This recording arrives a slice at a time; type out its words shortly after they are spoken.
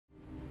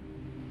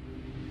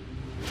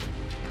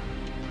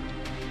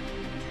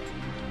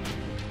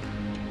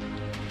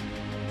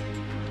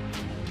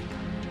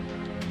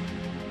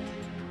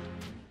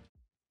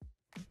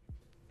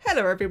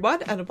Hello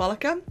everyone and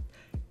welcome.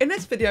 In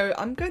this video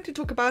I'm going to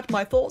talk about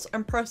my thoughts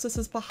and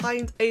processes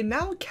behind a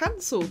now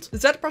cancelled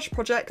ZBrush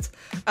project,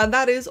 and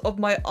that is of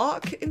my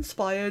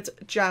ARK-inspired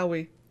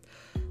Jowwi.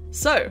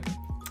 So,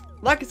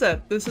 like I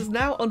said, this has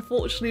now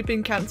unfortunately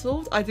been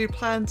cancelled. I do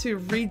plan to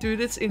redo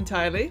this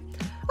entirely.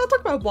 I'll talk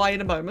about why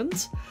in a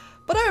moment.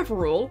 But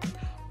overall,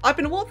 I've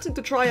been wanting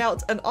to try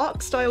out an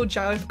ARK-Styled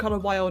Jowwi for quite a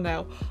while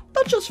now.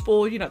 Not just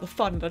for, you know, the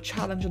fun and the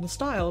challenge and the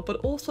style, but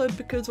also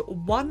because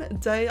one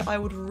day I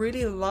would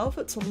really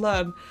love to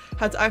learn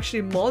how to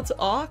actually mod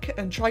ARK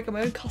and try get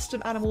my own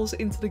custom animals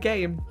into the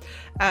game.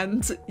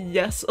 And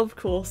yes, of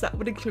course, that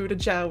would include a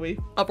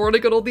Jowwi. I've already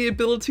got all the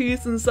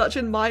abilities and such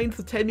in mind,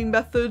 the taming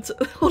methods,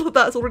 all of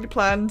that's already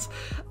planned.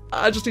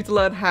 I just need to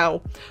learn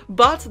how.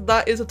 But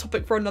that is a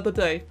topic for another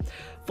day.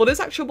 For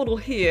this actual model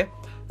here,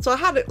 so I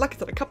had, like I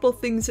said, a couple of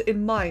things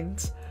in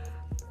mind.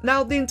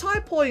 Now, the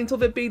entire point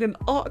of it being an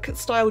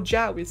ARK-Styled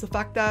Jowwi is the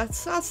fact that,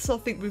 as I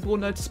think we've all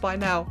noticed by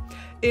now,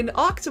 in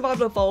ARK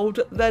Survival Evolved,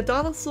 their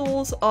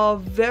dinosaurs are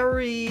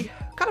very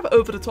kind of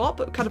over the top,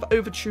 kind of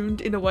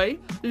overtuned in a way.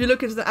 If you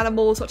look into the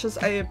animals such as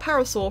a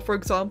parasaur, for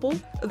example,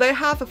 they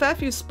have a fair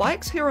few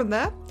spikes here and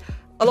there.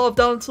 A lot of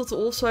dinosaurs are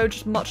also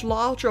just much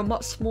larger and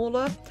much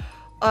smaller.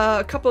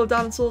 A couple of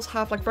dinosaurs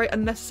have like very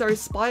unnecessary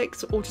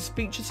spikes or just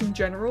features in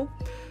general.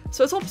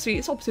 So it's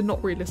obviously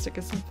not realistic.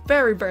 It's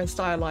very, very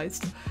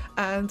stylized,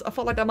 and I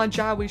felt like that my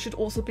Jowwi should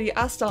also be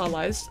as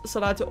stylized, so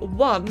that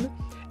one,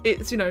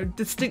 it's, you know,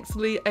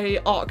 distinctly a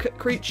ARK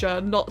creature,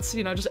 not,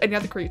 you know, just any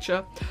other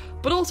creature,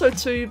 but also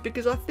two,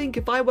 because I think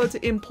if I were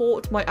to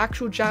import my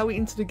actual Jowwi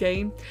into the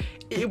game,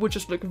 it would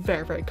just look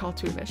very, very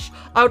cartoonish.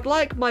 I would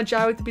like my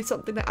Jowwi to be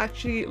something that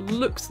actually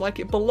looks like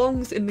it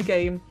belongs in the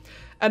game,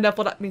 and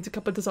therefore that means a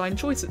couple of design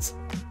choices.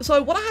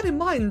 So what I had in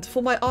mind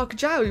for my ARK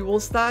Jowwi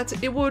was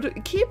that it would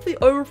keep the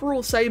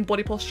overall same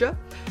body posture.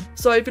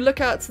 So if you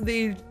look at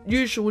the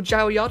usual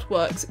Jowwi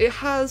artworks, it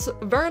has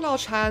very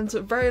large hands,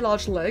 very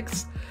large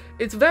legs.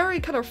 It's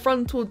very kind of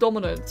frontal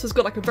dominant, so it's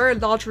got like a very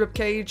large rib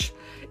cage.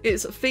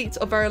 Its feet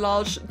are very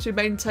large to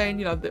maintain,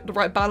 you know, the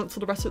right balance for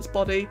the rest of its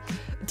body.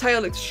 The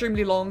tail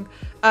extremely long,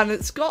 and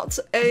it's got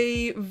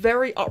a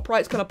very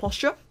upright kind of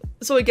posture.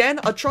 So again,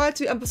 I tried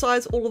to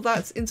emphasize all of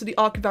that into the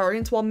ARK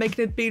variant while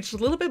making it be just a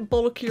little bit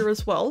bulkier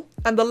as well.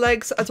 And the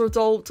legs, as a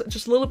result,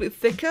 just a little bit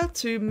thicker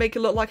to make it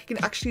look like it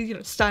can actually, you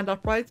know, stand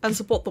upright and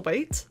support the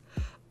weight.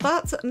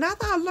 But now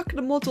that I look at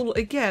the model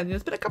again,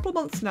 it's been a couple of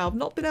months now, I've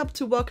not been able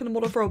to work on the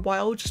model for a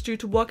while just due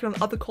to working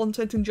on other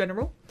content in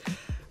general.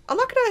 I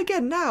look at it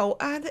again now,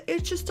 and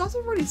it just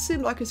doesn't really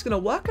seem like it's going to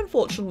work,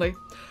 unfortunately.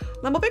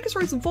 Now, my biggest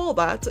reason for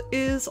that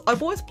is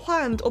I've always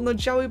planned on the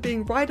Jowwi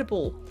being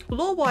rideable.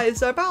 Lore-wise,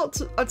 they're about,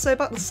 I'd say,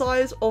 about the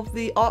size of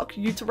the ARK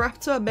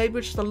Utahraptor,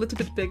 maybe just a little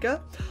bit bigger.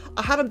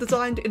 I had them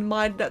designed in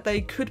mind that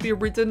they could be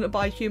ridden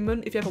by a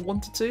human if you ever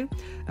wanted to,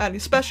 and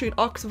especially in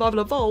ARK Survival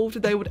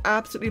Evolved, they would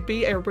absolutely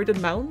be a ridden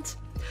mount.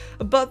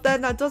 But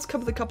then that does come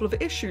with a couple of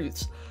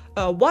issues.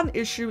 One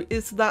issue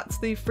is that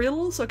the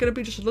frills are going to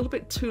be just a little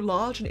bit too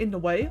large and in the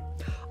way.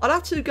 I'll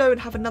have to go and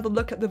have another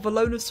look at the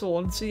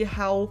Velonosaur and see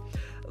how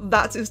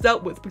that is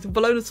dealt with, because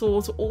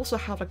Velonosaurs also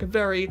have like a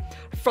very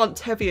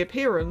front-heavy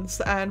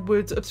appearance and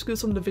would obscure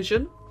some of the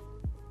vision.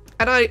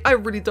 And I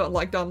really don't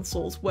like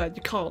dinosaurs where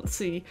you can't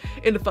see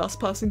in the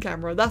first-person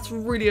camera. That's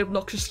really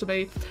obnoxious to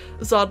me,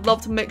 so I'd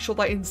love to make sure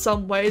that in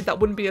some way that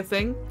wouldn't be a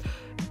thing.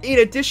 In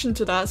addition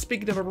to that,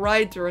 speaking of a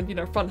rider and, you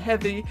know, front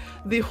heavy,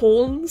 the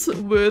horns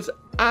would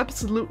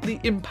absolutely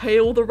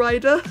impale the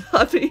rider.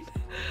 I mean,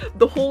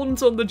 the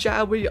horns on the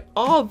Jowwi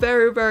are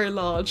very, very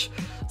large,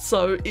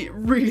 so it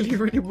really,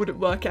 really wouldn't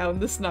work out in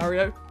this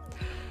scenario.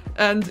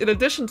 And in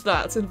addition to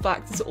that, in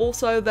fact, it's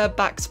also their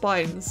back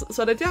spines.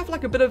 So they do have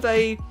like a bit of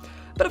a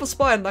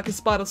spine like a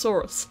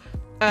Spinosaurus.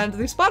 And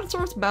the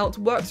Spinosaurus mount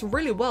works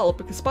really well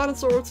because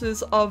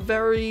Spinosauruses are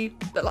very,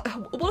 like,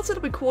 what is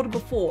it we called them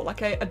before?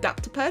 Like a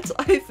adaptoped,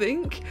 I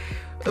think?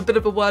 A bit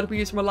of a word we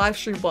used from a live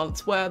stream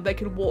once, where they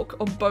can walk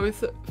on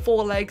both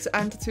 4 legs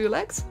and 2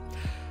 legs.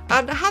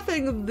 And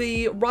having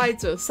the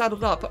rider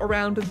saddled up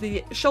around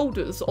the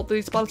shoulders of the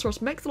Spinosaurus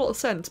makes a lot of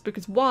sense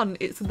because one,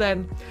 it's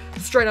then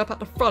straight up at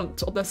the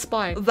front of their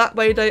spine. That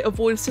way they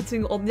avoid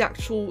sitting on the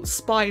actual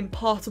spine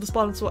part of the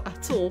Spinosaur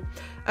at all.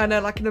 And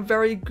they're like in a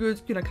very good,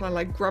 you know, kind of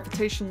like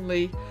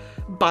gravitationally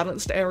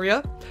balanced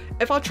area.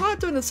 If I tried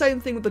doing the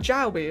same thing with the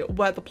Jowwi,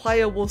 where the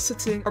player was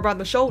sitting around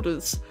the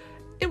shoulders,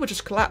 it would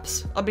just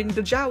collapse. I mean,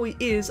 the Jowwi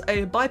is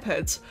a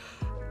biped.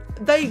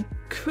 They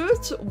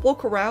could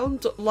walk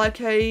around like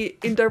a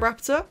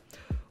Indoraptor,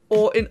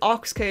 or in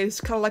ARK's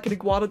case, kind of like an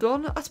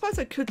Iguanodon. I suppose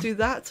I could do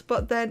that,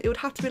 but then it would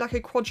have to be like a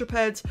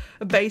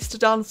quadruped-based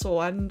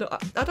dinosaur, and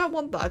I don't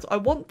want that. I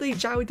want the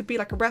Jowwi to be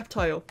like a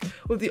reptile,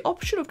 with the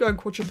option of going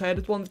quadruped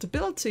as one of its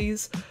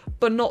abilities,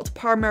 but not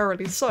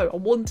primarily so. I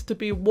want it to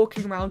be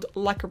walking around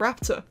like a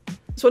raptor.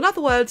 So in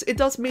other words, it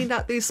does mean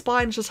that the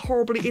spine is just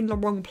horribly in the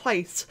wrong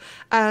place,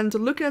 and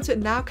looking at it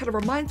now kind of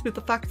reminds me of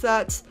the fact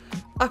that,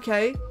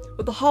 okay,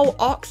 with the whole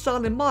ARK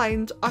style in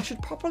mind, I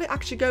should probably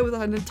actually go with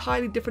an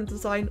entirely different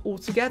design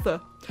altogether.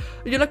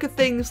 You look at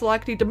things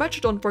like the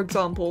Dimensionodon, for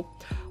example.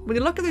 When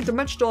you look at the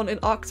Dimensionodon in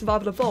ARK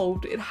Survival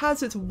Evolved, it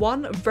has its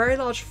one very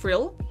large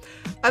frill,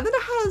 and then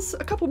it has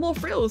a couple more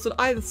frills on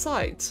either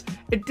side.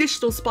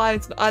 Additional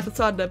spines on either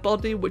side of their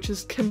body, which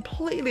is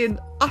completely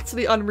and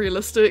utterly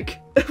unrealistic,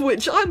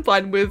 which I'm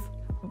fine with.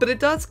 But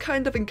it does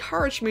kind of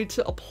encourage me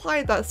to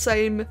apply that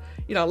same,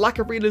 you know, lack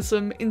of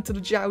realism into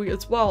the Jowwi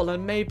as well,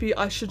 and maybe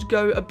I should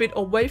go a bit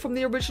away from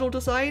the original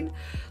design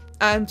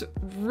and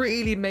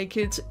really make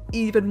it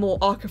even more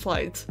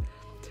archified.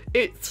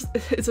 It's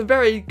a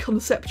very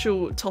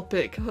conceptual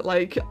topic.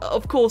 Like,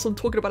 of course I'm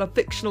talking about a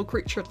fictional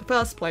creature in the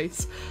first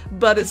place,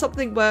 but it's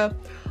something where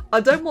I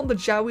don't want the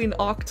Jowwi and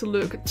ARK to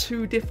look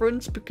too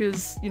different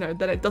because, you know,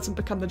 then it doesn't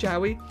become the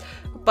Jowwi.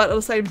 But at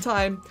the same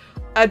time,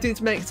 I need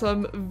to make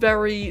some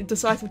very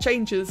decisive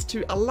changes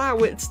to allow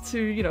it to,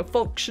 you know,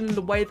 function in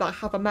the way that I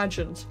have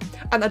imagined.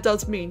 And that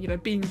does mean, you know,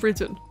 being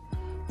ridden.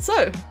 So,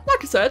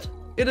 like I said,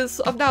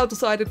 I've now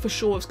decided for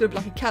sure it's going to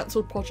be like a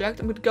cancelled project.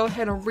 I'm going to go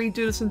ahead and redo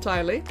this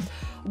entirely.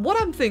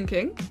 What I'm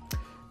thinking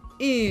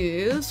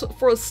is,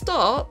 for a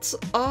start,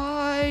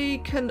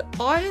 I can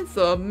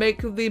either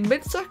make the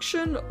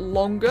midsection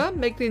longer,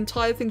 make the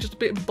entire thing just a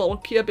bit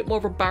bulkier, a bit more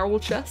of a barrel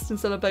chest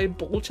instead of a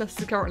ball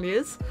chest it currently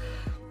is.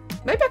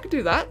 Maybe I could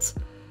do that.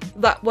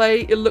 That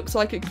way it looks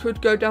like it could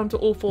go down to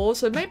all fours,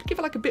 so maybe give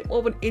it like a bit more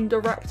of an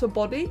Indoraptor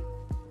body,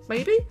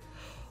 maybe?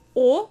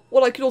 Or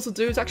what I could also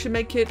do is actually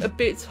make it a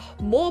bit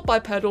more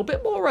bipedal, a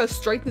bit more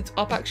straightened it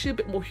up actually, a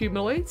bit more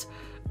humanoid.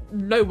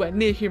 Nowhere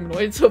near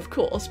humanoids, of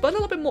course, but a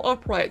little bit more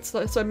upright.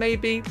 So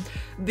maybe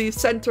the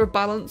centre of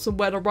balance and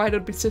where the rider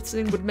would be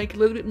sitting would make a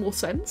little bit more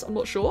sense, I'm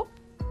not sure.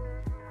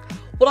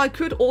 What I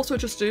could also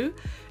just do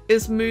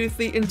is move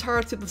the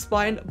entirety of the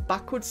spine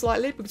backwards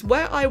slightly, because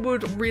where I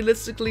would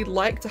realistically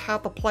like to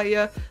have the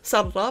player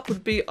saddled up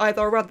would be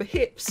either around the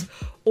hips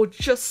or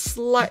just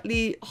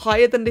slightly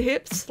higher than the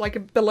hips,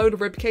 like below the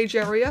ribcage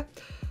area.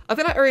 I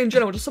think that area in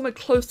general, just somewhere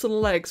close to the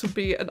legs, would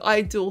be an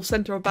ideal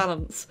centre of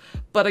balance.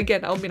 But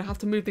again, I mean, I have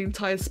to move the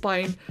entire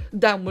spine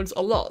downwards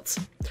a lot.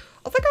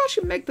 I think I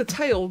should make the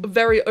tail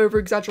very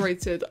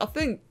over-exaggerated. I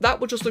think that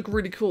would just look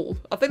really cool.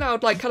 I think I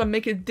would like kind of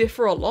make it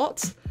differ a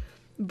lot,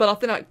 but I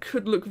think that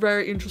could look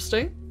very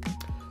interesting.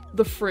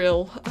 The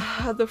frill.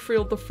 The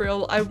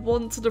frill. I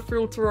want the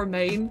frill to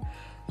remain.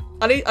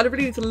 I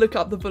really need to look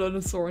up the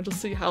Velonosaur and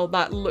just see how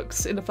that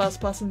looks in the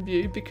first person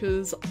view,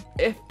 because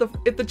if the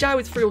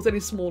Jowwi's frill is any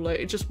smaller,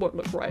 it just won't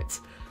look right.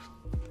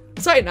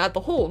 Saying that,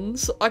 the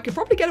horns, I could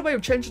probably get away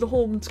with changing the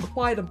horns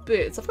quite a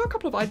bit. I've got a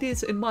couple of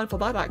ideas in mind for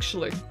that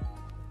actually,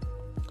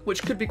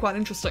 which could be quite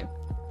interesting.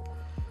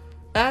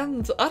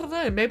 And I don't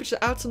know, maybe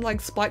just add some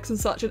like spikes and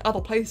such in other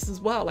places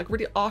as well, like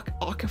really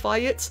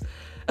archify it.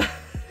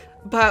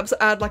 Perhaps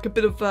add like a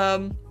bit of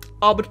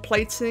armoured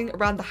plating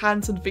around the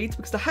hands and feet,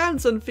 because the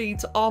hands and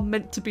feet are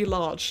meant to be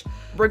large.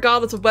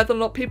 Regardless of whether or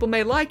not people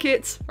may like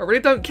it, I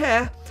really don't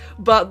care,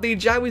 but the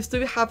Jowwis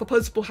do have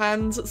opposable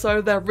hands,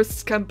 so their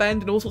wrists can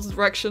bend in all sorts of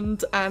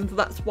directions, and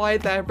that's why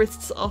their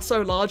wrists are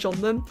so large on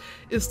them,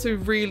 is to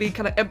really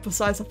kind of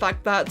emphasise the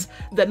fact that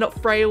they're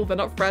not frail, they're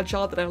not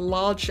fragile, that they're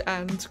large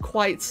and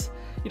quite,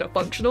 you know,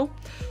 functional.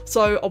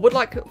 So I would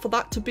like for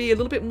that to be a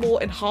little bit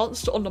more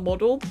enhanced on the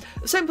model.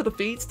 Same for the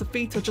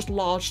feet are just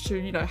large to,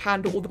 you know,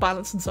 handle all the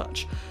balance and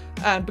such,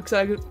 and because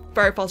they're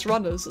very fast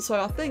runners.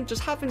 So I think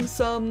just having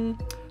some,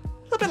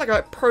 a little bit like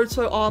a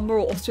proto armor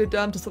or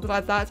osteoderms or something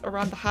like that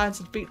around the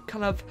hands and feet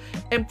kind of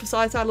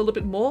emphasize that a little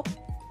bit more.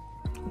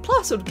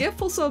 Plus it would give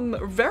for some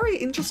very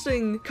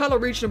interesting colour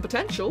region and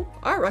potential,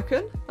 I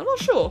reckon. I'm not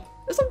sure.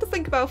 It's something to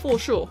think about for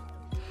sure.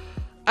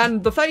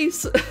 And the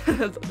face,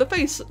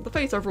 the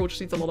face overall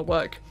just needs a lot of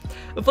work.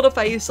 For the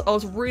face, I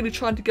was really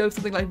trying to go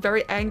something like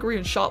very angry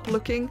and sharp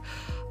looking.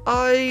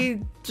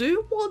 I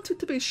do want it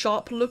to be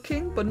sharp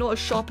looking, but not as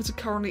sharp as it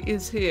currently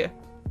is here.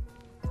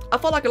 I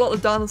feel like a lot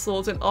of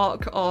dinosaurs in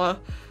ARK are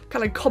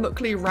kind of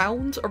comically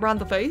round around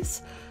the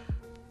face.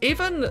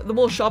 Even the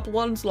more sharper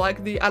ones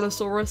like the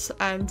Allosaurus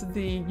and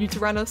the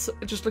Uteranus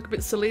just look a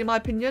bit silly in my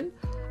opinion.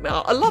 I mean,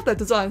 I love their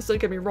designs, don't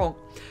get me wrong,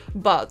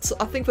 but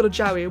I think for the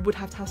Jowwi it would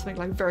have to have something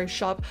like very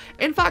sharp.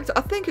 In fact, I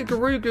think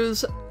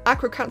Garuga's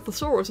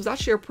Acrocanthosaurus is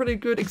actually a pretty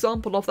good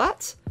example of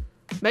that.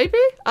 Maybe?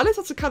 At least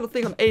that's the kind of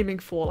thing I'm aiming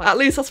for. At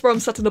least that's where I'm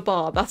setting the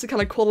bar. That's the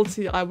kind of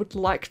quality I would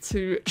like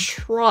to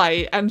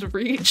try and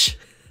reach.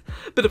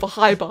 Bit of a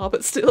high bar,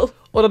 but still.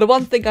 Although the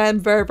one thing I am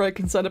very, very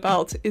concerned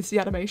about is the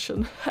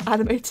animation.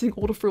 Animating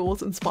all the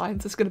frills and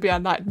spines is going to be a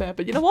nightmare,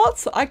 but you know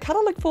what? I kind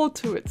of look forward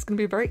to it. It's going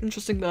to be a very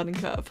interesting learning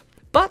curve.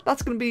 But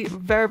that's going to be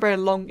very, very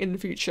long in the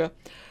future.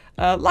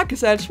 Like I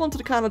said, I just wanted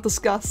to kind of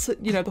discuss,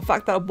 you know, the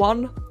fact that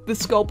one,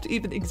 this sculpt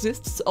even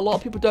exists. A lot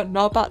of people don't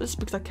know about this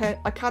because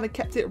I kind of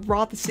kept it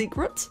rather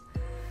secret.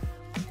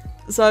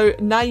 So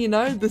now you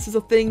know, this is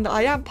a thing that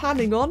I am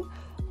planning on.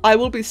 I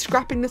will be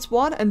scrapping this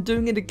one and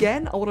doing it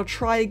again. I want to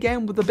try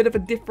again with a bit of a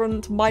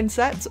different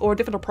mindset or a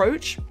different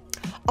approach.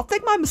 I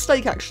think my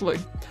mistake actually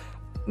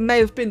may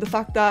have been the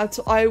fact that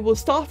I was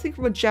starting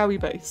from a Jowwi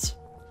base.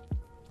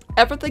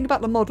 everything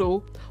about the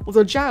model was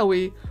a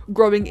Jowwi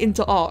growing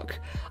into Ark.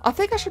 I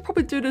think I should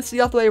probably do this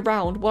the other way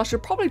around. What I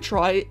should probably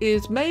try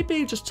is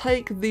maybe just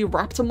take the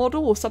raptor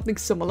model or something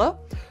similar,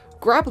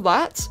 grab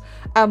that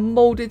and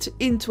mold it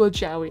into a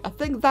Jowwi. I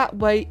think that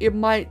way it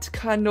might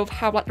kind of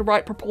have like the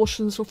right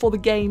proportions for the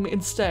game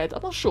instead.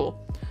 I'm not sure.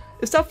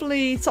 It's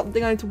definitely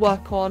something I need to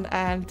work on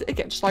and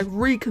again just like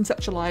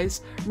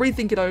reconceptualize,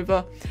 rethink it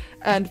over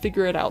and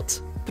figure it out.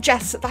 But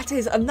yes, that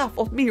is enough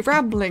of me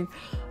rambling.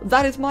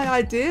 That is my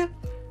idea.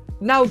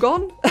 Now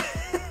gone.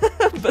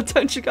 But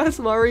don't you guys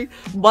worry,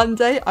 one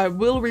day I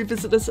will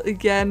revisit this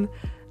again.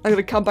 I'm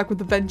gonna come back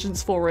with a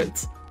vengeance for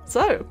it.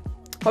 So,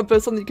 hope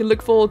there's something you can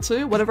look forward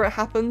to. Whenever it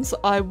happens,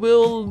 I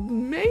will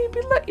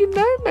maybe let you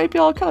know. Maybe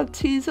I'll kind of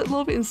tease it a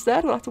little bit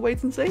instead. We'll have to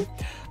wait and see.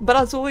 But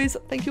as always,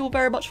 thank you all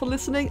very much for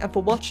listening and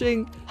for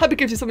watching. Hope it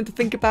gives you something to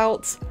think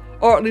about,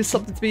 or at least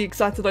something to be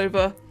excited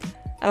over.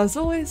 And as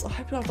always, I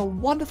hope you have a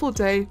wonderful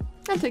day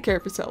and take care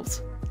of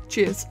yourselves.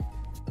 Cheers.